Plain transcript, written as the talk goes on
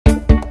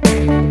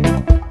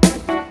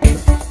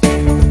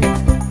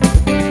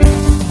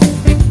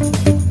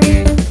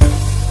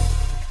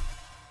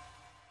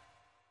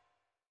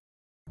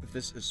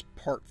This is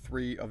part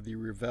 3 of the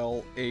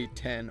Revell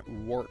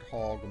A-10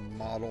 Warthog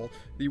model,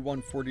 the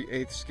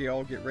 1/48th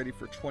scale. Get ready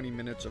for 20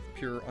 minutes of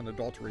pure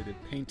unadulterated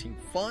painting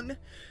fun.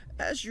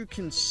 As you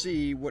can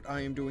see, what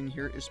I am doing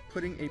here is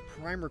putting a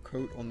primer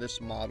coat on this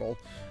model.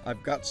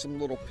 I've got some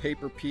little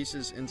paper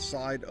pieces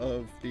inside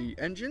of the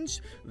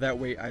engines. That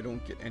way I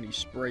don't get any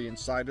spray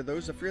inside of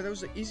those. I figured that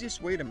was the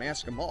easiest way to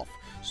mask them off.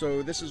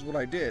 So this is what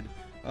I did.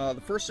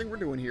 The first thing we're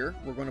doing here,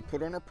 we're going to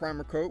put on our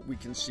primer coat. We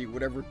can see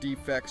whatever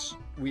defects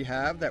we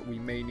have that we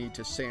may need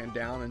to sand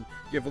down and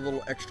give a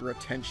little extra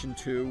attention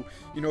to.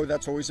 You know,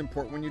 that's always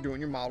important when you're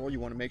doing your model. You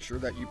want to make sure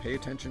that you pay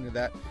attention to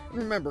that. And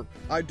remember,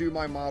 I do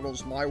my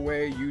models my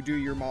way, you do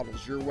your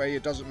models your way.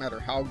 It doesn't matter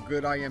how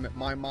good I am at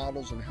my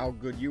models and how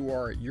good you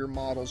are at your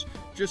models.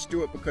 Just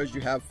do it because you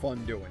have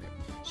fun doing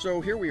it.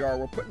 So here we are,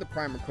 we're putting the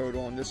primer coat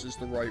on. This is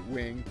the right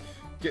wing.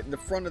 Getting the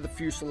front of the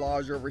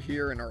fuselage over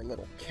here and our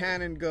little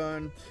cannon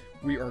gun.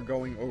 We are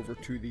going over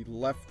to the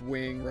left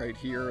wing right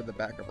here, the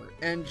back of our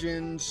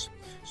engines.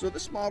 So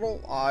this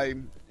model, I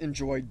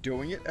enjoyed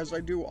doing it as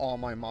I do all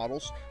my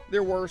models.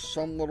 There were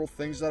some little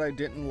things that I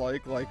didn't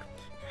like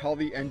how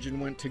the engine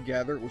went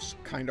together. It was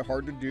kind of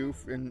hard to do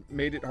and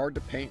made it hard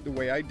to paint the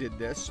way I did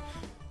this.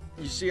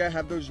 You see I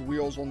have those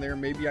wheels on there.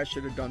 Maybe I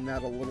should have done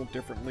that a little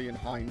differently in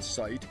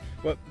hindsight,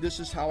 but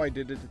this is how I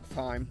did it at the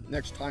time.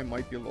 Next time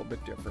might be a little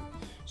bit different.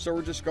 So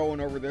we're just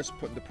going over this,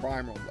 putting the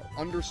primer on the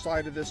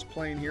underside of this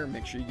plane here.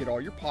 Make sure you get all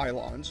your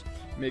pylons,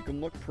 make them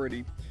look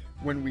pretty.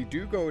 When we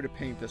do go to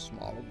paint this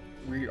model,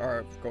 we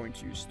are going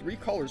to use 3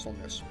 colors on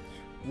this.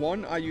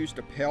 One, I used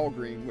a pale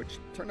green, which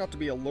turned out to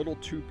be a little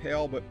too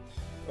pale, but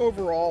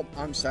overall,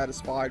 I'm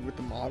satisfied with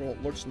the model.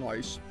 It looks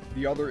nice.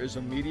 The other is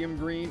a medium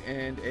green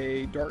and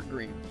a dark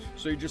green.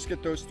 So you just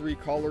get those 3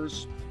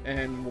 colors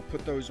and we'll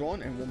put those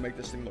on and we'll make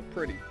this thing look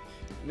pretty.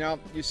 Now,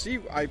 you see,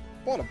 I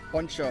bought a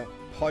bunch of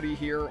putty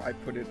here. I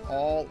put it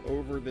all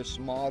over this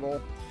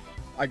model.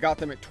 I got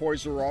them at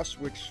Toys R Us,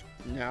 which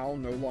now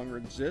no longer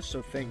exists.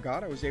 So thank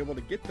God I was able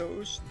to get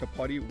those, the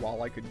putty,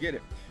 while I could get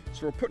it.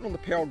 So we're putting on the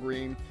pale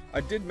green. I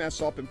did mess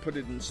up and put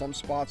it in some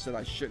spots that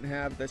I shouldn't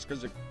have. That's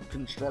because the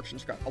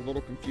construction's got a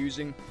little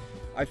confusing.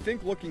 I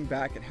think looking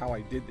back at how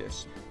I did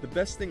this, the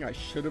best thing I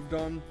should have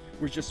done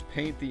was just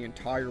paint the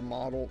entire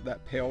model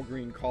that pale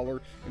green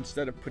color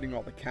instead of putting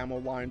all the camo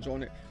lines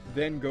on it,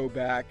 then go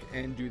back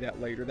and do that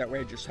later. That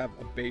way I just have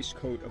a base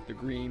coat of the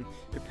green.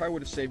 It probably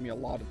would have saved me a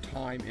lot of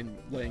time in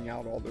laying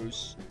out all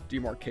those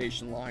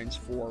demarcation lines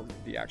for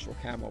the actual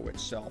camo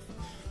itself.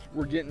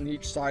 We're getting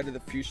each side of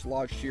the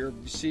fuselage here.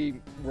 You see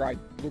where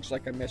looks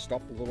like I messed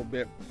up a little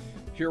bit.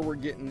 Here we're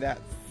getting that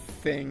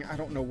thing. I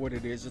don't know what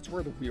it is. It's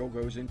where the wheel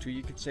goes into.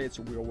 You could say it's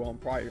a wheel well,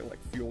 and probably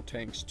like fuel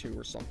tanks too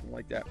or something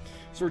like that.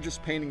 So we're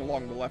just painting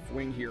along the left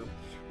wing here.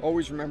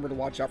 Always remember to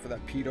watch out for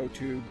that pitot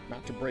tube,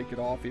 not to break it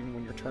off even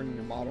when you're turning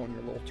your model on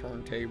your little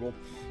turntable.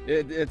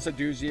 It's a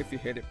doozy if you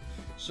hit it.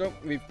 So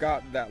we've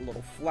got that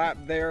little flap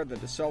there, the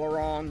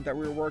deceleron that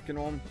we were working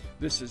on.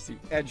 This is the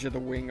edge of the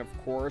wing, of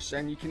course,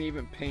 and you can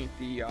even paint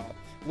the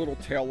little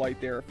tail light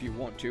there if you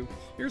want to.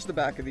 Here's the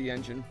back of the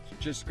engine,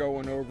 just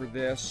going over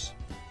this.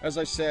 As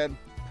I said,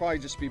 probably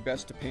just be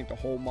best to paint the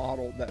whole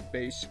model that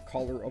base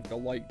color of the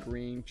light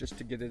green just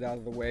to get it out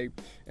of the way.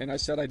 And I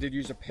said I did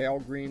use a pale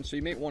green, so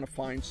you may want to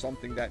find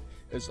something that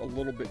is a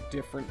little bit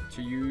different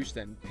to use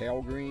than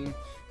pale green,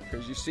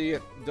 because you see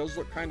it does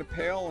look kind of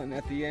pale, and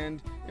at the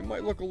end it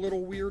might look a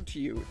little weird to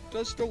you. It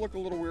does still look a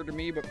little weird to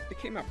me, but it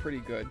came out pretty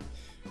good.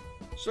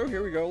 So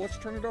here we go, let's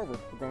turn it over.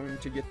 We're going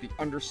to get the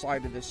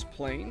underside of this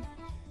plane.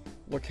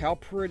 Look how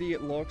pretty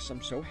it looks.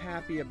 I'm so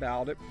happy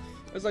about it.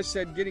 As I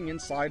said, getting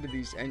inside of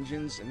these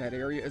engines in that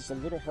area is a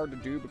little hard to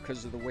do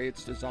because of the way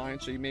it's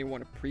designed, so you may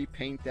want to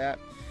pre-paint that,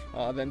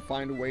 then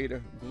find a way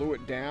to glue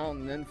it down,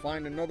 and then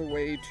find another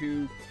way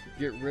to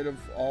get rid of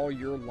all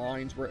your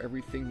lines where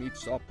everything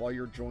meets up, all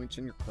your joints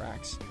and your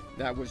cracks.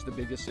 That was the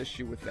biggest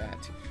issue with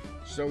that.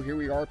 So here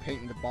we are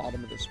painting the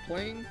bottom of this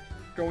plane,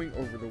 going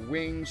over the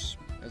wings.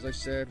 As I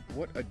said,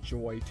 what a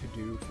joy to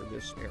do for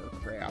this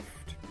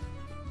aircraft.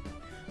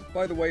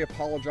 By the way,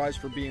 apologize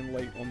for being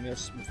late on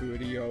this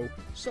video.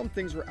 Some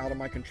things were out of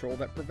my control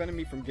that prevented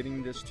me from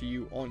getting this to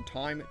you on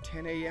time at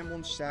 10 a.m.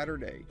 on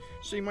Saturday.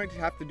 So you might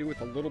have to do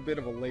with a little bit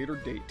of a later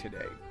date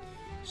today.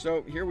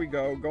 So here we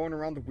go, going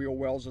around the wheel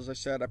wells. As I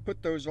said, I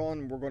put those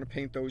on. We're going to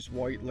paint those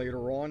white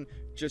later on,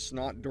 just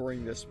not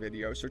during this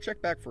video. So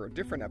check back for a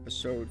different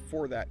episode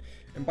for that.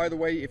 And by the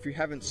way, if you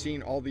haven't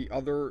seen all the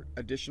other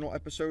additional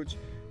episodes,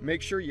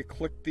 make sure you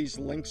click these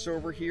links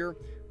over here.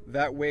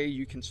 That way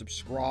you can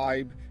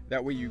subscribe.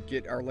 That way you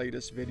get our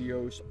latest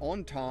videos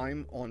on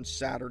time on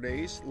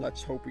Saturdays.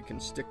 Let's hope we can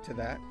stick to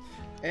that.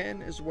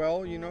 And as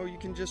well, you know, you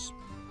can just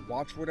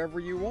watch whatever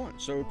you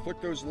want. So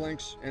click those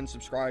links and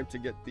subscribe to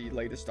get the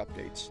latest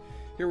updates.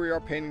 Here we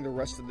are painting the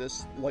rest of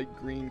this light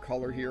green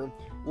color here.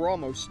 We're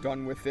almost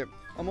done with it.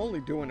 I'm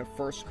only doing a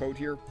first coat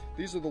here.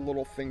 These are the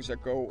little things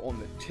that go on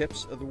the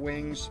tips of the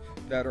wings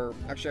that are,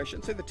 actually I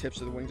shouldn't say the tips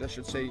of the wings, I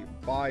should say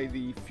by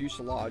the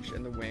fuselage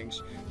and the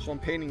wings. So I'm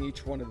painting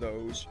each one of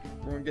those.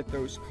 We're going to get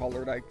those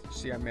colored. I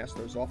see I masked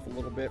those off a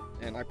little bit,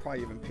 and I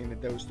probably even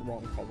painted those the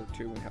wrong color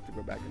too and have to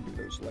go back and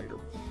do those later.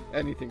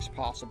 Anything's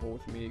possible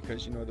with me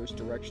because, you know, those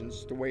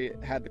directions, the way it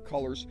had the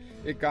colors,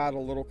 it got a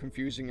little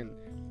confusing, and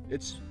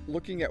it's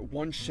looking at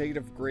one shade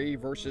of gray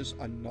versus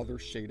another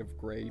shade of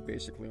gray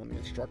basically on the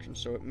instructions,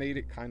 so it made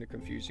it kind of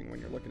confusing when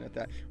you're looking at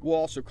that. We'll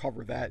also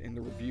cover that in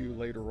the review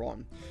later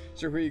on.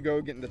 So here you go,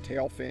 getting the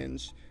tail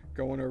fins,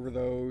 going over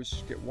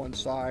those, get one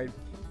side,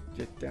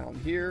 get down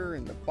here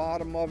in the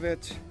bottom of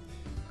it,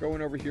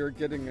 going over here,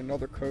 getting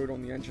another coat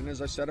on the engine.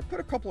 As I said, I put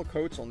a couple of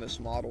coats on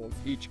this model of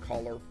each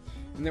color,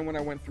 and then when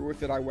I went through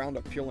with it, I wound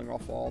up peeling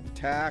off all the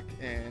tack,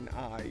 and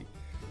I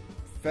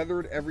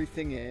feathered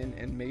everything in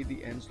and made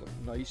the ends look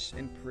nice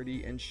and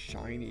pretty and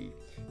shiny.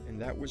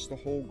 And that was the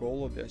whole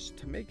goal of this,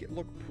 to make it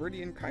look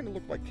pretty and kind of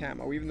look like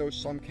camo. Even though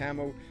some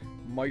camo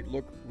might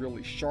look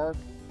really sharp,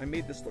 I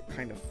made this look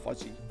kind of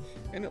fuzzy,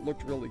 and it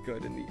looked really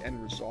good in the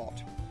end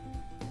result.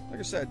 Like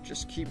I said,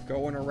 just keep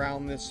going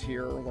around this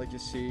here, like you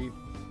see,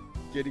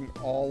 getting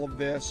all of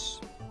this.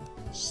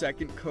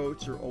 Second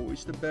coats are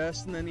always the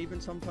best, and then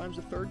even sometimes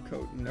a third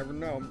coat. You never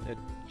know. It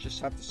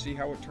just have to see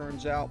how it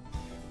turns out.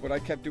 But I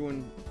kept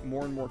doing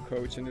more and more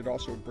coats, and it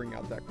also would bring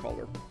out that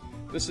color.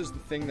 This is the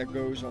thing that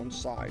goes on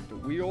side. The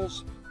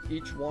wheels,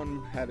 each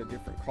one had a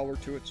different color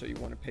to it, so you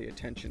want to pay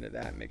attention to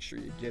that. Make sure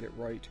you get it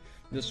right.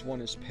 This one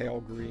is pale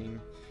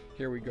green.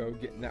 Here we go,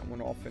 getting that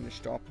one all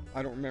finished up.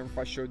 I don't remember if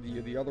I showed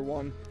you the other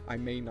one. I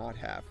may not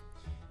have.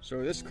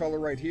 So this color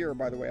right here,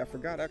 by the way, I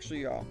forgot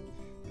actually,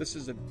 this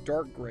is a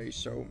dark gray.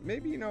 So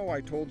maybe, you know, I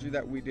told you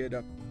that we did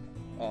a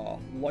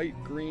light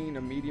green,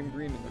 a medium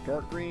green, and a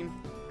dark green.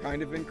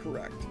 Kind of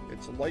incorrect.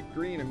 It's a light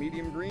green, a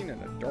medium green,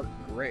 and a dark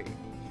gray.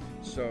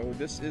 So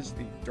this is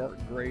the dark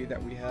gray that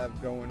we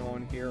have going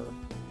on here.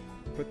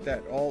 Put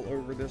that all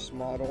over this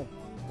model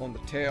on the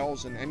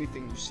tails, and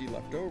anything you see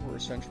left over,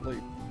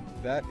 essentially,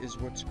 that is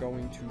what's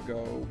going to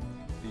go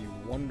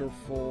the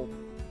wonderful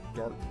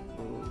dark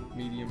or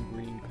medium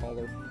green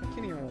color. I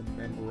can't even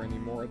remember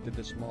anymore. I did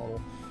this model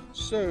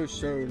so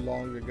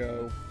long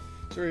ago.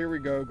 So here we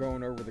go,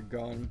 going over the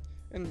gun.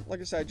 And like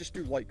I said, I just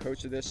do light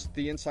coats of this.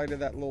 The inside of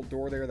that little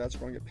door there, that's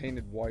going to get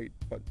painted white,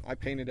 but I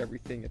painted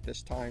everything at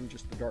this time,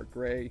 just the dark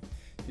gray.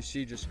 You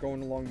see just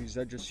going along these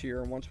edges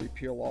here, and once we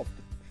peel off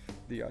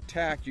the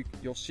tack,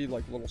 you'll see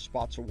like little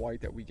spots of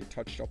white that we get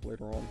touched up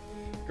later on.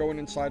 Going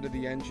inside of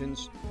the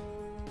engines,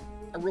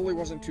 I really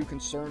wasn't too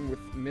concerned with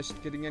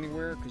mist getting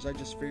anywhere, because I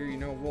just figure, you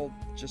know, we'll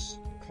just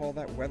call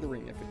that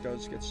weathering if it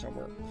does get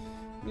somewhere.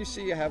 You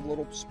see I have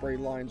little spray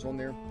lines on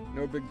there.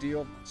 No big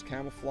deal. It's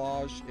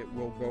camouflage. It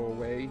will go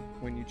away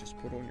when you just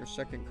put on your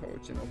second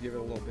coats, and it'll give it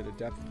a little bit of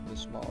depth to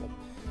this model.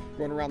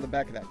 Going around the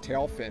back of that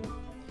tail fin,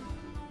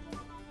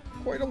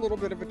 quite a little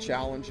bit of a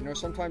challenge. You know,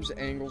 sometimes the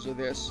angles of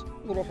this,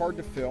 a little hard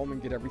to film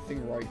and get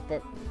everything right,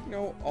 but, you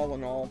know, all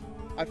in all,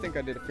 I think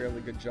I did a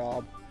fairly good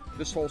job.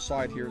 This whole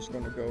side here is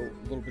going to go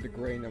a little bit of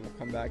gray, and then we'll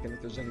come back, and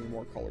if there's any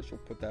more colors, we'll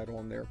put that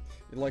on there.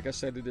 And like I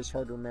said, it is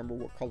hard to remember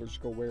what colors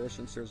go where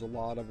since there's a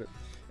lot of it.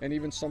 And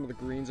even some of the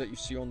greens that you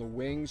see on the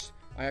wings,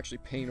 I actually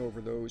paint over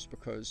those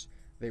because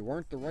they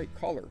weren't the right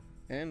color.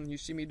 And you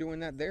see me doing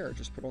that there.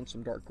 Just put on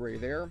some dark gray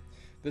there.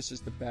 This is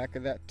the back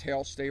of that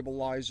tail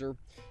stabilizer.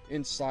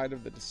 Inside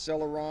of the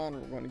deceleron,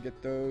 we're going to get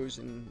those,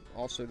 and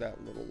also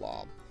that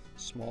little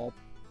small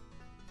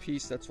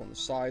piece that's on the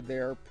side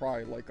there.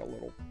 Probably like a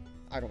little,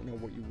 I don't know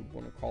what you would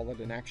want to call it,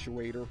 an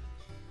actuator.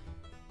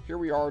 Here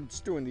we are,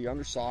 just doing the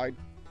underside.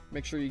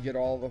 Make sure you get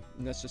all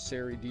the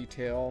necessary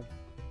detail,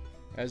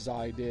 as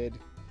I did.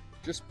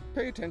 Just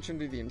pay attention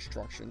to the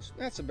instructions.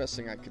 That's the best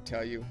thing I could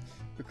tell you,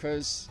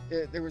 because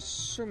there was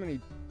so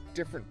many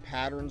different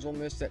patterns on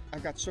this that I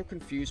got so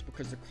confused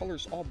because the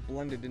colors all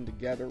blended in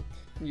together,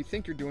 and you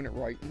think you're doing it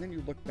right, and then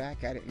you look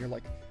back at it and you're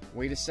like,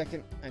 wait a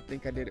second, I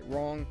think I did it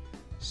wrong.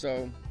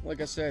 So, like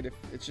I said, if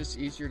it's just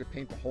easier to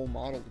paint the whole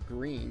model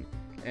green,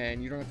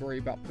 and you don't have to worry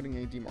about putting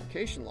any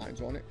demarcation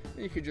lines on it,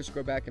 then you could just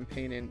go back and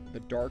paint in the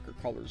darker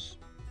colors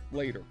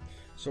later.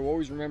 So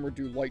always remember,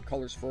 do light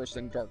colors first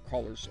and dark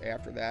colors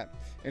after that,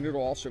 and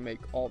it'll also make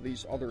all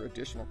these other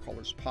additional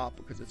colors pop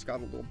because it's got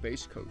a little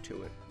base coat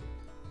to it.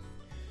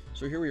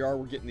 So here we are,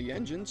 we're getting the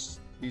engines.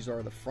 These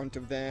are the front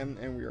of them,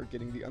 and we are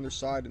getting the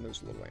underside and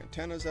those little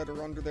antennas that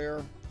are under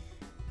there.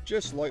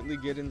 Just lightly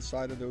get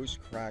inside of those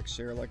cracks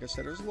there. Like I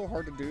said, it was a little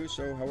hard to do,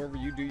 so however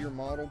you do your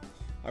model,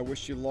 I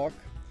wish you luck.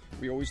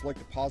 We always like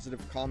the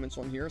positive comments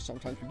on here.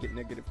 Sometimes we get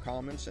negative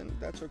comments, and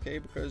that's okay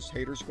because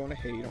haters going to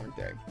hate, aren't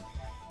they?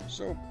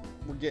 So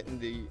we're getting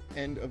the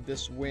end of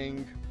this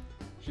wing.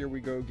 Here we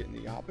go, getting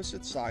the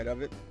opposite side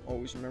of it.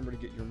 Always remember to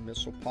get your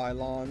missile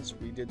pylons.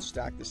 We did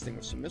stack this thing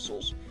with some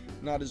missiles.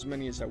 Not as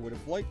many as I would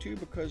have liked to,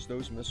 because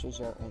those missiles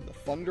are on the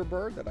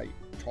Thunderbird that I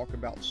talk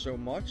about so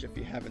much. If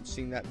you haven't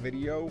seen that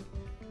video,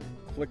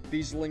 click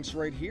these links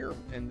right here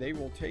and they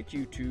will take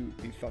you to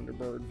the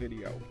Thunderbird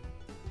video.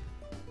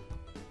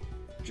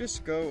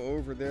 Just go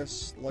over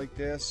this like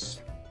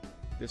this.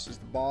 This is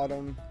the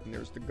bottom, and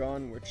there's the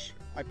gun, which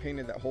I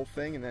painted that whole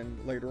thing, and then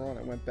later on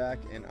I went back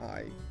and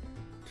I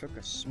took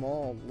a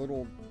small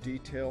little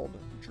detailed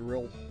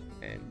drill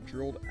and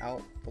drilled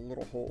out the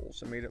little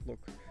holes and made it look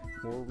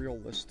more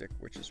realistic,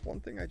 which is one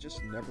thing I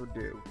just never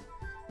do.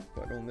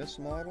 But on this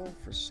model,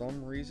 for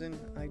some reason,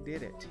 I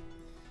did it.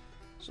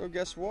 So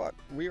guess what?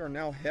 We are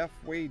now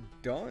halfway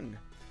done.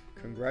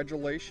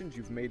 Congratulations,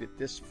 you've made it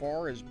this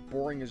far. As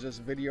boring as this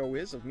video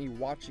is of me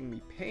watching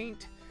me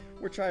paint,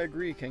 which I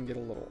agree can get a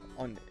little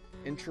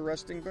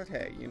uninteresting, but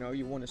hey, you know,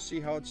 you want to see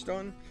how it's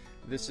done.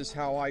 This is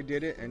how I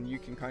did it, and you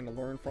can kind of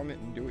learn from it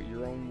and do it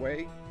your own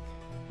way.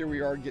 Here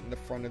we are getting the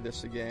front of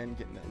this again,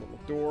 getting that little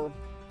door.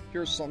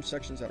 Here's some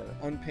sections that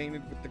are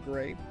unpainted with the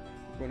gray.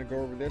 We're going to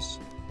go over this.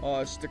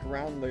 Stick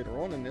around later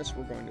on in this.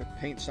 We're going to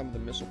paint some of the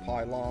missile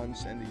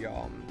pylons and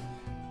the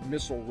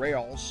missile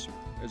rails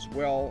as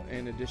well,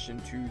 in addition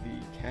to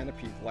the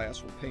canopy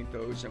glass. We'll paint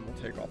those and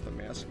we'll take off the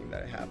masking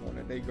that I have on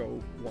it. They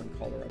go one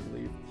color, I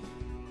believe.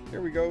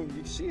 There we go. You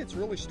can see it's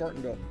really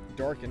starting to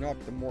darken up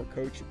the more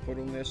coats you put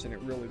on this, and it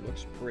really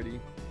looks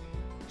pretty.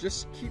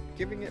 Just keep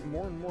giving it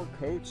more and more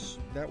coats.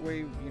 That way,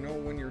 you know,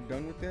 when you're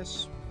done with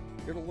this,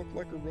 it'll look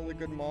like a really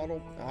good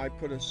model. I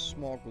put a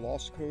small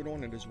gloss coat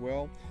on it as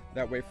well.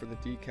 That way for the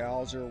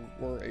decals, there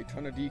were a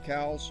ton of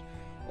decals.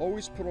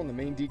 Always put on the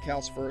main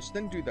decals first,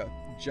 then do the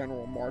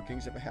general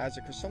markings if it has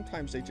it, because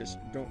sometimes they just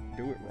don't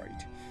do it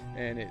right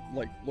and it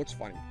like looks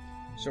funny.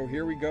 So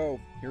here we go.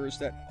 Here is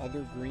that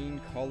other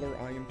green color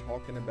I am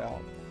talking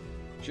about.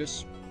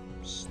 Just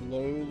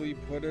slowly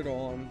put it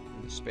on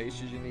in the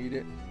spaces you need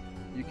it.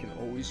 You can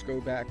always go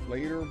back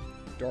later,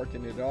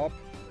 darken it up.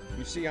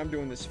 You see I'm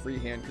doing this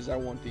freehand because I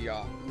want the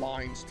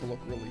lines to look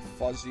really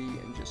fuzzy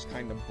and just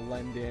kind of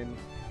blend in.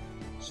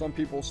 Some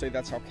people say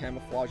that's how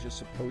camouflage is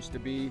supposed to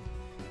be.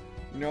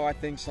 You know, I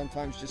think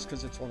sometimes just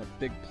because it's on a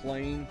big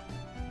plane,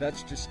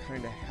 that's just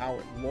kind of how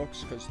it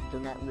looks, because they're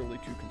not really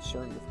too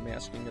concerned with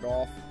masking it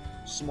off.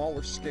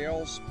 Smaller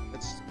scales,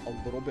 it's a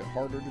little bit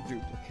harder to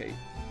duplicate.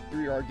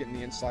 Here you are getting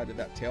the inside of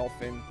that tail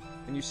fin,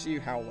 and you see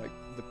how like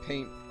the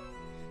paint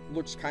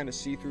looks kind of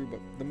see-through, but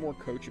the more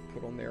coat you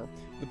put on there,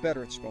 the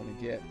better it's going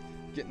to get.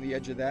 Getting the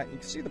edge of that, you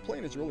can see the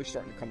plane is really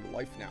starting to come to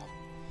life now.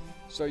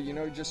 So, you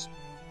know, just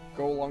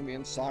go along the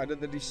inside of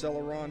the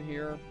deceleron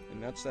here,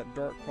 and that's that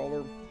dark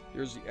color.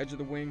 Here's the edge of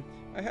the wing.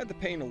 I had the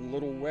paint a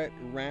little wet,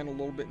 it ran a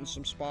little bit in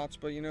some spots,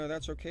 but you know,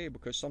 that's okay,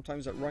 because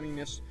sometimes that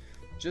runniness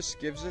just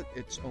gives it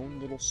its own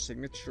little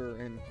signature,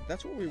 and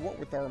that's what we want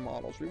with our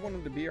models. We want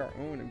them to be our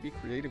own and be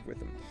creative with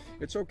them.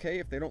 It's okay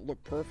if they don't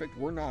look perfect.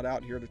 We're not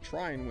out here to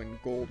try and win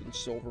gold and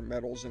silver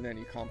medals in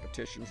any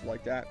competitions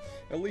like that.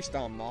 At least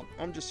I'm not.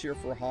 I'm just here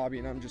for a hobby,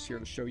 and I'm just here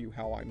to show you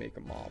how I make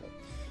a model.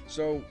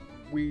 So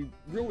we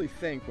really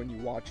think when you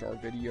watch our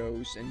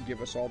videos and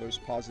give us all those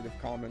positive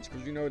comments,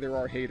 because you know there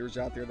are haters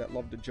out there that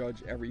love to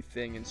judge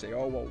everything and say,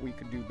 oh, well, we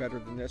could do better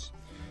than this.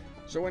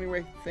 So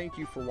anyway, thank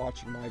you for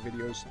watching my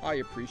videos. I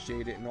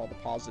appreciate it and all the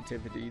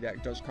positivity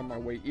that does come my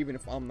way, even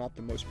if I'm not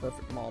the most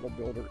perfect model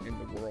builder in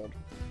the world.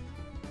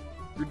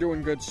 You're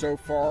doing good so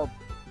far.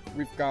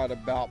 We've got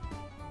about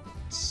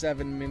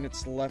 7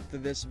 minutes left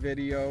of this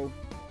video.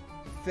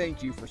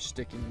 Thank you for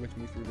sticking with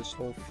me through this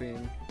whole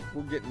thing.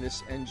 We're getting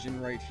this engine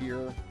right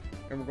here,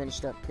 and we're going to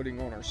start putting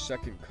on our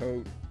second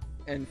coat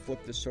and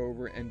flip this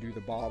over and do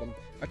the bottom.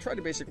 I tried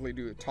to basically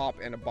do a top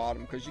and a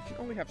bottom because you can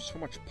only have so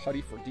much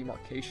putty for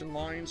demarcation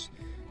lines,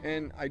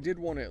 and I did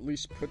want to at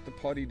least put the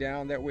putty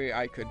down. That way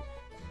I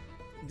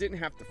didn't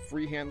have to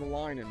freehand the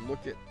line and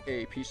look at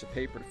a piece of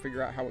paper to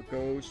figure out how it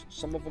goes.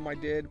 Some of them I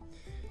did.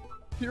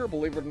 Here,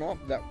 believe it or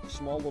not, that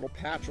small little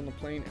patch on the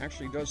plane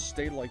actually does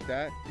stay like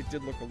that. It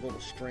did look a little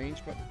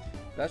strange, but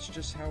that's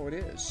just how it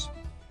is.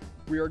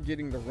 We are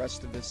getting the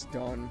rest of this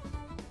done.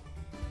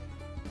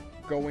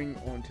 Going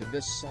onto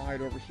this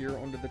side over here,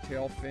 onto the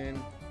tail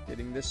fin.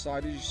 Hitting this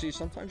side. As you see,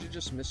 sometimes you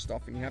just miss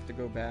stuff and you have to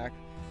go back.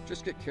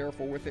 Just get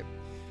careful with it.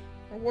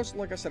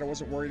 Like I said, I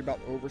wasn't worried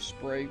about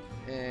overspray,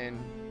 and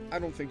I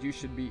don't think you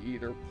should be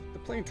either. The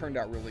plane turned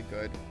out really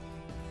good.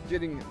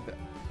 Getting the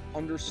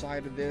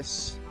underside of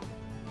this.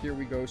 Here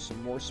we go,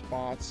 some more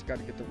spots. Got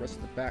to get the rest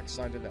of the back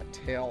side of that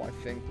tail, I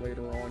think,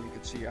 later on. You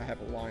can see I have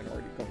a line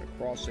already going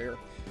across there.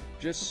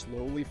 Just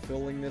slowly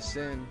filling this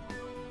in.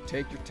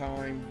 Take your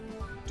time.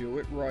 Do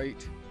it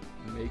right.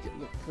 Make it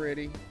look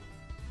pretty.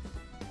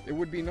 It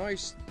would be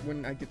nice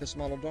when I get this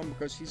model done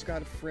because he's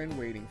got a friend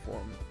waiting for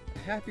him. A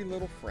happy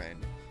little friend.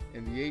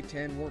 In the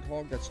A-10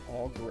 Warthog, that's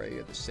all gray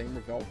of the same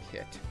Revell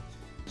kit.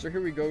 So here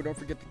we go. Don't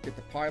forget to get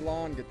the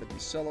pylon, get the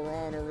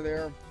deceleron over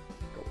there.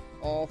 Go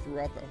all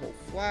throughout that whole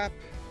flap.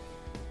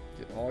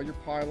 Get all your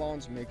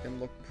pylons, make them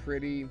look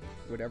pretty,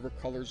 whatever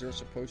colors they're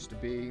supposed to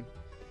be.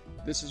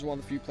 This is one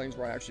of the few planes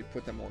where I actually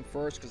put them on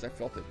first because I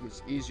felt it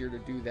was easier to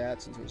do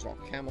that since it was all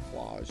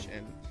camouflage.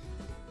 And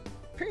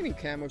painting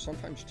camo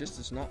sometimes just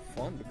is not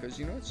fun because,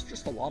 you know, it's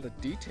just a lot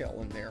of detail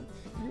in there.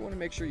 You want to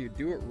make sure you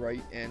do it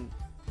right, and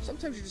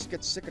sometimes you just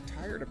get sick and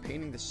tired of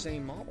painting the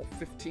same model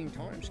 15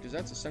 times, because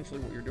that's essentially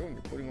what you're doing.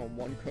 You're putting on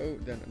one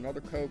coat, then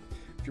another coat.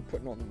 If you're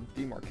putting on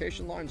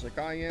demarcation lines like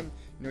I am,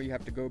 you know, you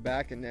have to go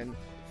back and then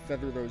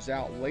feather those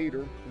out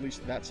later. At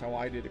least that's how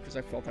I did it, because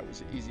I felt that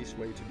was the easiest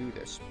way to do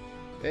this.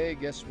 Hey,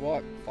 guess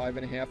what?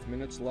 5.5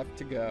 minutes left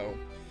to go.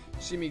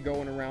 See me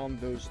going around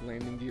those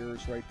landing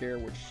gears right there,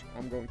 which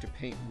I'm going to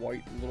paint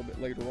white a little bit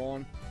later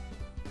on.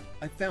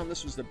 I found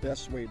this was the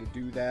best way to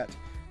do that.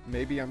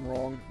 Maybe I'm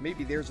wrong.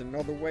 Maybe there's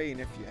another way, and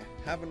if you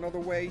have another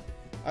way,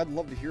 I'd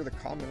love to hear the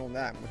comment on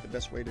that and what the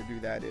best way to do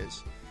that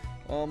is.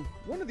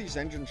 One of these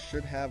engines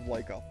should have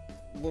like a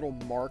little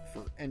mark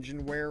for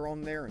engine wear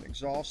on there and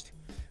exhaust.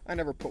 I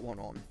never put one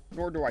on,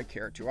 nor do I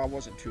care to. I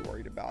wasn't too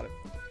worried about it.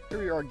 Here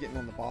we are getting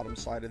on the bottom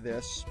side of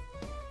this.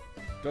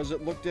 Does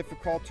it look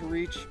difficult to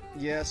reach?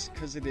 Yes,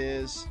 because it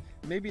is.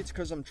 Maybe it's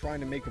because I'm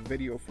trying to make a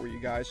video for you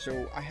guys,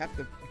 so I have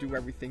to do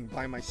everything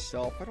by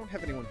myself. I don't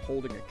have anyone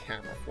holding a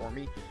camera for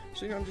me.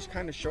 So, you know, I'm just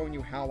kind of showing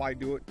you how I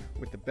do it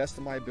with the best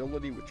of my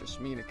ability, with just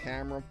me and a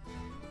camera.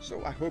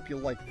 So I hope you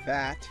like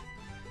that.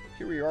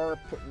 Here we are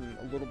putting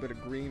a little bit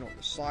of green on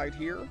the side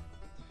here.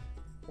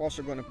 We're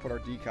also going to put our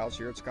decals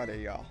here. It's got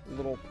a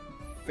little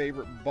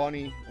favorite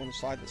bunny on the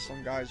side that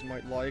some guys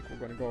might like. We're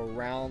going to go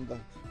around the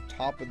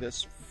top of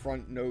this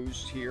front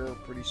nose here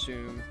pretty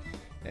soon,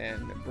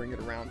 and then bring it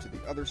around to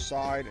the other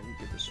side and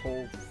get this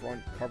whole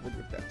front covered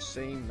with that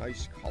same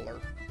nice color.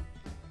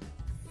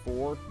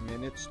 4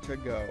 minutes to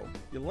go.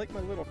 You like my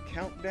little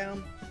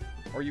countdown?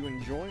 Are you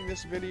enjoying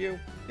this video?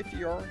 If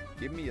you are,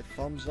 give me a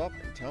thumbs up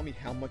and tell me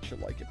how much you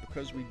like it,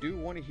 because we do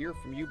want to hear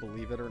from you,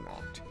 believe it or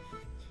not.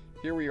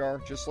 Here we are,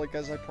 just like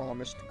as I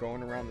promised,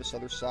 going around this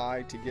other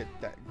side to get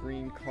that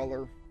green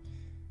color.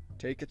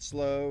 Take it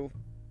slow,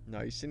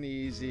 nice and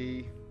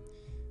easy.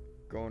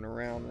 Going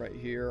around right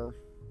here.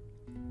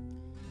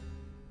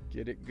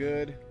 Get it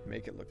good,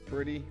 make it look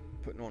pretty.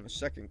 Putting on a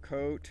second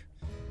coat.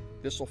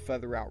 This will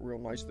feather out real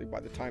nicely by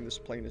the time this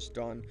plane is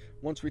done.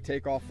 Once we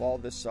take off all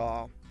this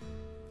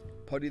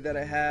putty that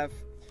I have,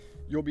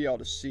 you'll be able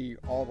to see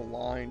all the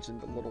lines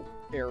and the little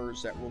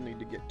errors that will need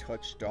to get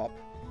touched up.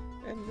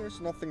 And there's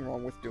nothing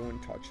wrong with doing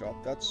touch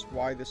up. That's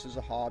why this is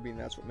a hobby, and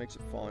that's what makes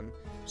it fun.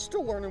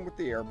 Still learning with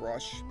the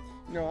airbrush.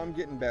 You know, I'm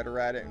getting better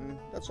at it, and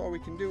that's all we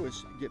can do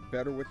is get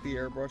better with the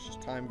airbrush as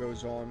time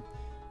goes on.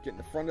 Get in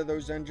the front of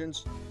those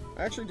engines.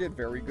 I actually did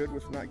very good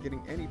with not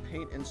getting any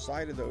paint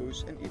inside of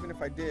those, and even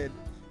if I did,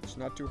 it's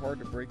not too hard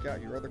to break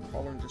out your other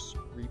color and just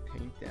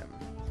repaint them.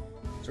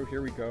 So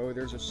here we go.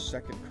 There's a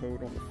second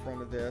coat on the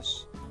front of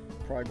this.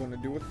 Probably going to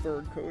do a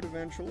third coat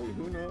eventually.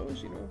 Who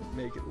knows? You know,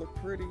 make it look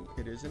pretty.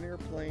 It is an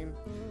airplane.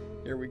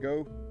 Here we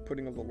go.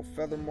 Putting a little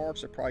feather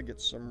marks. I probably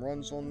get some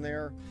runs on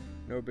there.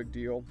 No big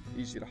deal.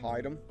 Easy to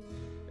hide them.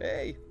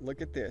 Hey,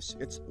 look at this.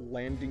 It's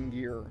landing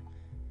gear.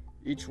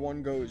 Each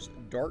one goes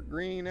dark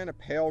green and a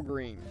pale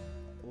green.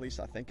 At least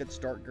I think it's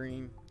dark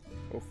green.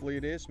 Hopefully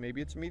it is.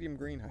 Maybe it's medium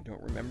green. I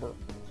don't remember.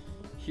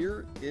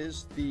 Here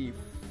is the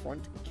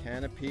front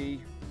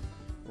canopy.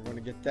 We're going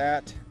to get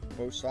that.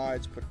 Both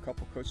sides, put a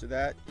couple coats of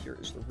that. Here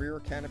is the rear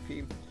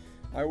canopy.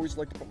 I always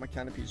like to put my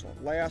canopies on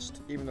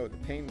last, even though the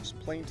paint is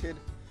painted.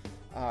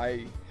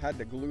 I had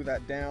to glue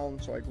that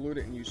down, so I glued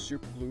it and used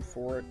super glue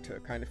for it to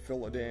kind of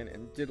fill it in,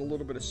 and did a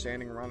little bit of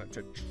sanding around it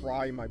to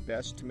try my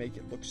best to make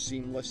it look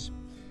seamless.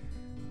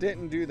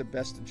 Didn't do the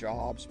best of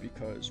jobs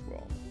because,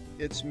 well,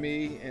 it's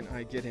me and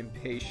I get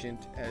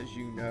impatient, as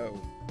you know.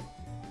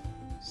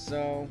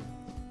 So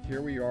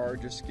here we are,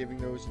 just giving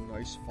those a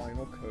nice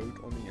final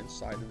coat on the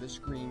inside of this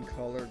green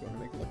color. Going to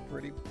make it look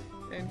pretty.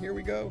 And here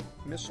we go,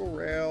 missile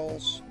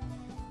rails.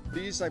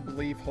 These, I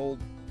believe, hold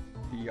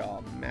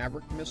the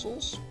Maverick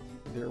missiles.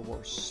 There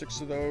were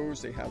 6 of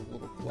those. They have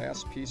little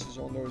glass pieces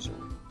on those. They're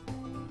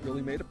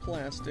really made of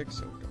plastic,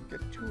 so don't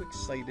get too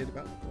excited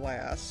about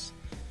glass.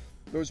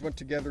 Those went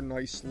together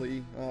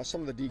nicely.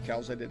 Some of the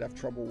decals I did have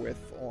trouble with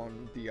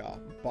on the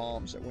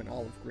bombs that went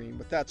olive green,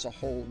 but that's a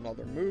whole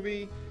nother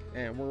movie,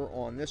 and we're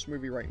on this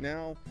movie right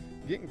now.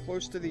 Getting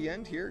close to the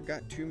end here.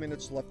 Got 2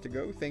 minutes left to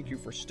go. Thank you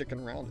for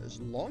sticking around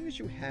as long as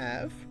you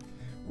have.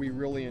 We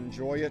really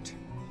enjoy it.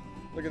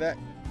 Look at that,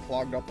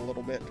 clogged up a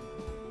little bit.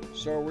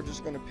 So we're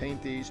just going to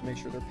paint these, make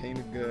sure they're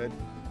painted good.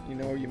 You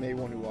know, you may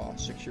want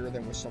to secure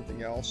them with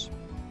something else.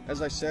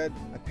 As I said,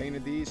 I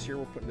painted these. Here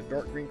we're putting the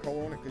dark green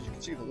color on it because you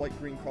can see the light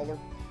green color.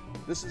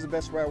 This is the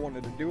best way I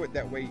wanted to do it.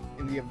 That way,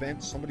 in the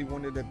event somebody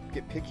wanted to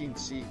get picky and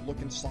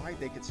look inside,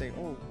 they could say,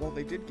 oh, well,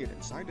 they did get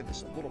inside of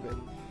this a little bit.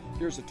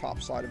 Here's the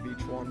top side of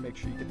each one. Make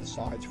sure you get the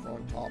sides,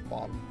 front, top,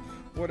 bottom,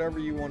 whatever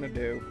you want to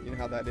do. You know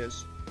how that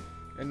is.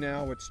 And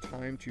now it's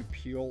time to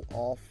peel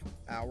off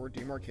our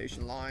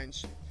demarcation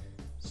lines.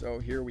 So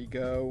here we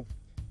go,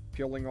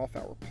 peeling off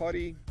our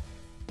putty.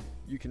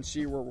 You can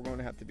see where we're going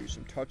to have to do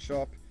some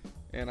touch-up.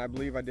 And I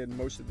believe I did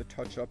most of the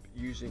touch-up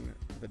using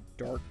the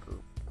darker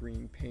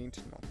green paint,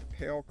 not the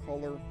pale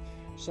color.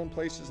 Some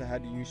places I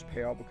had to use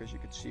pale because you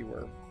could see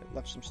where it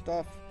left some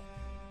stuff.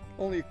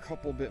 Only a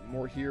couple bit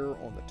more here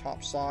on the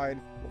top side.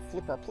 We'll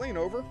flip our plane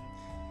over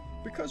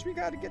because we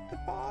got to get the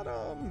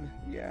bottom.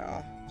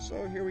 Yeah,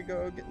 so here we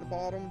go, getting the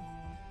bottom.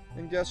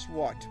 And guess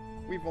what?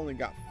 We've only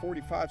got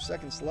 45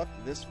 seconds left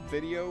of this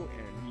video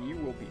and you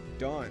will be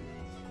done.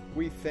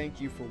 We thank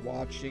you for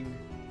watching.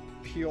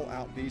 Peel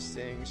out these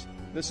things.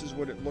 This is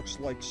what it looks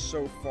like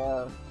so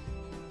far.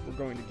 We're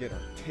going to get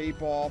our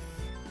tape off,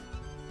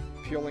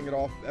 peeling it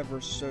off ever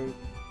so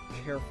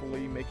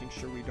carefully, making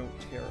sure we don't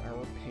tear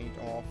our paint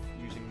off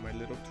using my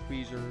little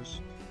tweezers.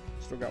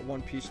 Still got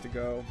one piece to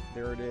go.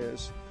 There it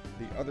is.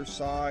 The other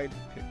side,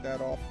 pick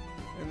that off,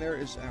 and there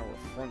is our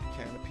front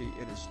canopy.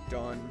 It is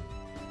done.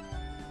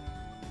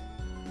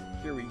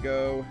 Here we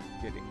go,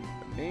 getting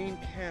the main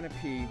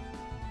canopy.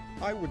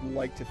 I would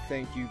like to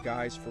thank you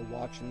guys for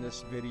watching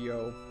this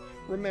video.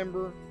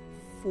 Remember,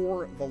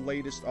 for the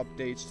latest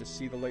updates, to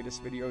see the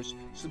latest videos,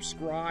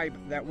 subscribe.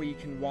 That way you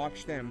can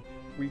watch them.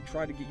 We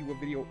try to get you a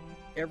video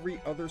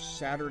every other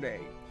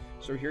Saturday.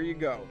 So here you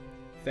go.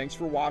 Thanks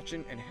for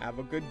watching and have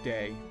a good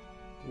day.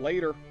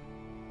 Later.